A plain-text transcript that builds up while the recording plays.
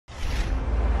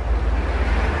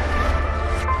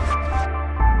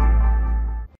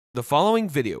The following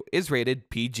video is rated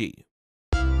PG.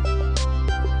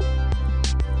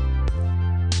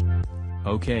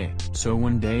 Okay, so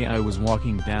one day I was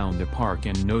walking down the park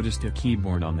and noticed a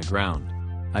keyboard on the ground.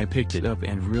 I picked it up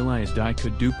and realized I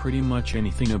could do pretty much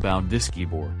anything about this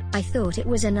keyboard. I thought it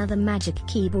was another magic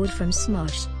keyboard from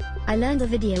Smosh. I learned a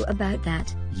video about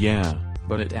that. Yeah,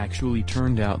 but it actually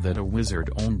turned out that a wizard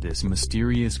owned this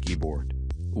mysterious keyboard.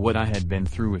 What I had been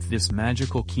through with this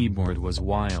magical keyboard was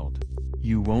wild.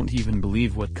 You won't even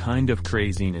believe what kind of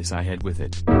craziness I had with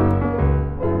it.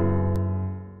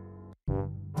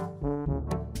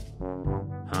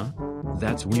 Huh?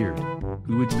 That's weird.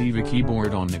 Who would leave a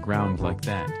keyboard on the ground like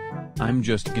that? I'm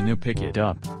just gonna pick it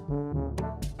up.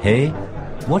 Hey,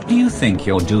 what do you think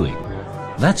you're doing?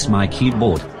 That's my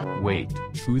keyboard. Wait,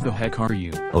 who the heck are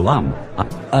you?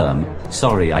 Oh,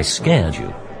 sorry I scared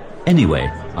you. Anyway,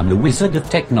 I'm the Wizard of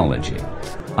Technology.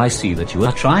 I see that you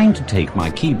are trying to take my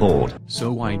keyboard.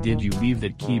 So why did you leave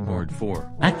that keyboard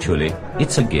for? Actually,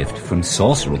 it's a gift from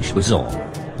Sorcerer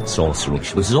Trevor. Sorcerer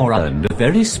Trevor owned a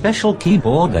very special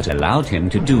keyboard that allowed him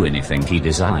to do anything he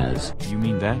desires. You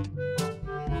mean that?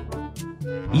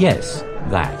 Yes,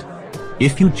 that.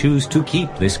 If you choose to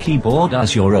keep this keyboard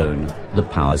as your own, the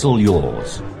power's all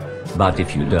yours. But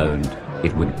if you don't,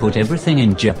 it would put everything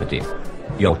in jeopardy.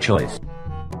 Your choice.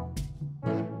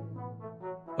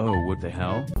 Oh, what the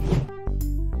hell?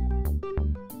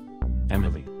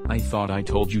 Emily, I thought I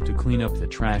told you to clean up the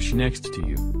trash next to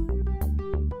you.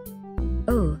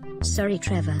 Oh, sorry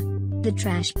Trevor. The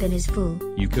trash bin is full.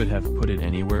 You could have put it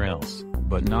anywhere else,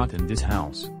 but not in this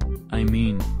house. I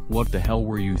mean, what the hell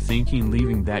were you thinking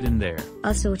leaving that in there?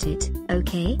 I'll sort it,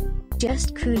 okay?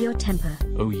 Just cool your temper.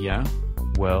 Oh yeah?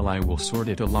 Well, I will sort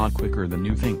it a lot quicker than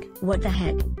you think. What the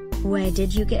heck? Where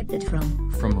did you get that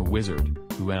from? From a wizard,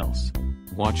 who else?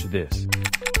 Watch this.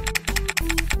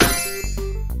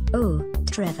 Oh,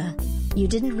 Trevor. You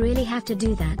didn't really have to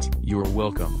do that. You're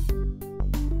welcome.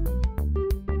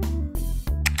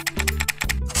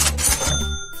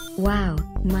 Wow,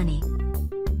 money.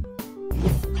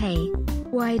 Hey,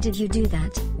 why did you do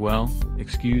that? Well,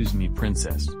 excuse me,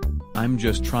 princess. I'm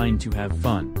just trying to have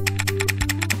fun.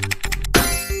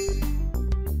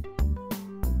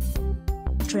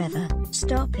 Trevor,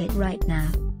 stop it right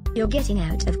now. You're getting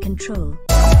out of control.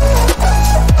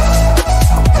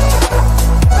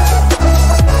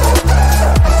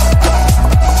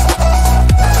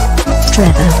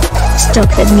 Trevor, stop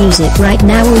that music right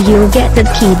now or you'll get that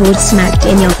keyboard smacked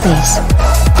in your face.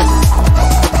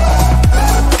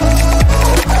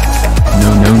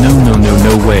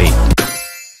 No way.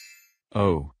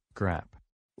 Oh, crap.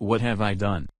 What have I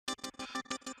done?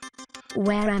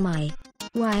 Where am I?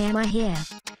 Why am I here?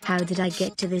 How did I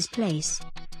get to this place?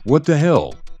 What the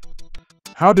hell?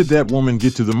 How did that woman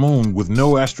get to the moon with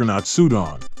no astronaut suit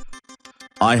on?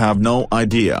 I have no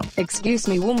idea. Excuse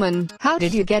me, woman, how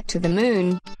did you get to the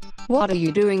moon? What are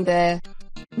you doing there?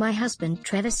 My husband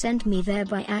Trevor sent me there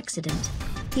by accident.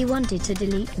 He wanted to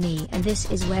delete me and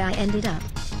this is where I ended up.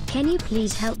 Can you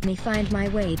please help me find my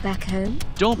way back home?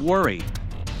 Don't worry.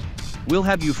 We'll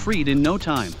have you freed in no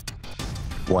time.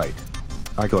 Wait,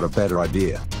 I got a better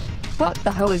idea. What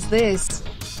the hell is this?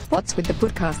 What's with the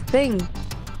podcast thing?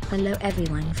 Hello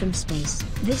everyone from space.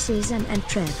 This is Anne and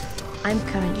Trev. I'm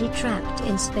currently trapped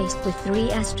in space with 3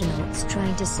 astronauts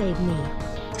trying to save me.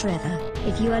 Trevor,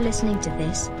 if you are listening to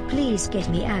this, please get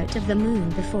me out of the moon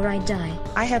before I die.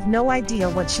 I have no idea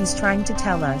what she's trying to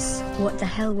tell us. What the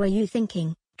hell were you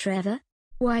thinking, Trevor?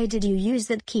 Why did you use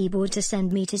that keyboard to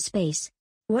send me to space?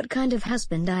 What kind of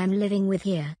husband I am living with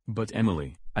here? But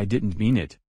Emily, I didn't mean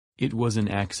it. It was an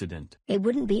accident. It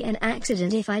wouldn't be an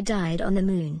accident if I died on the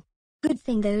moon. Good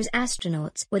thing those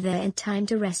astronauts were there in time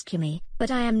to rescue me,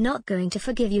 but I am not going to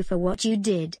forgive you for what you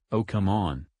did. Oh come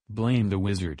on, blame the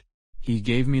wizard. He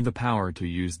gave me the power to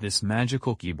use this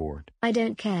magical keyboard. I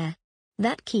don't care.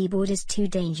 That keyboard is too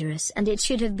dangerous and it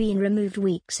should have been removed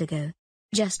weeks ago.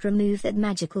 Just remove that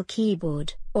magical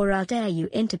keyboard, or I'll tear you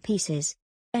into pieces.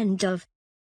 End of.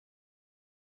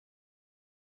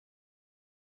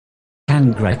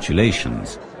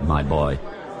 Congratulations, my boy.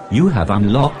 You have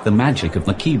unlocked the magic of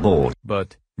the keyboard.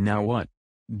 But, now what?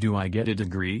 Do I get a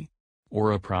degree?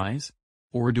 Or a prize?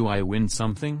 Or do I win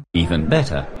something? Even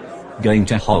better. Going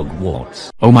to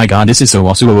Hogwarts. Oh my god, this is so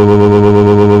awesome.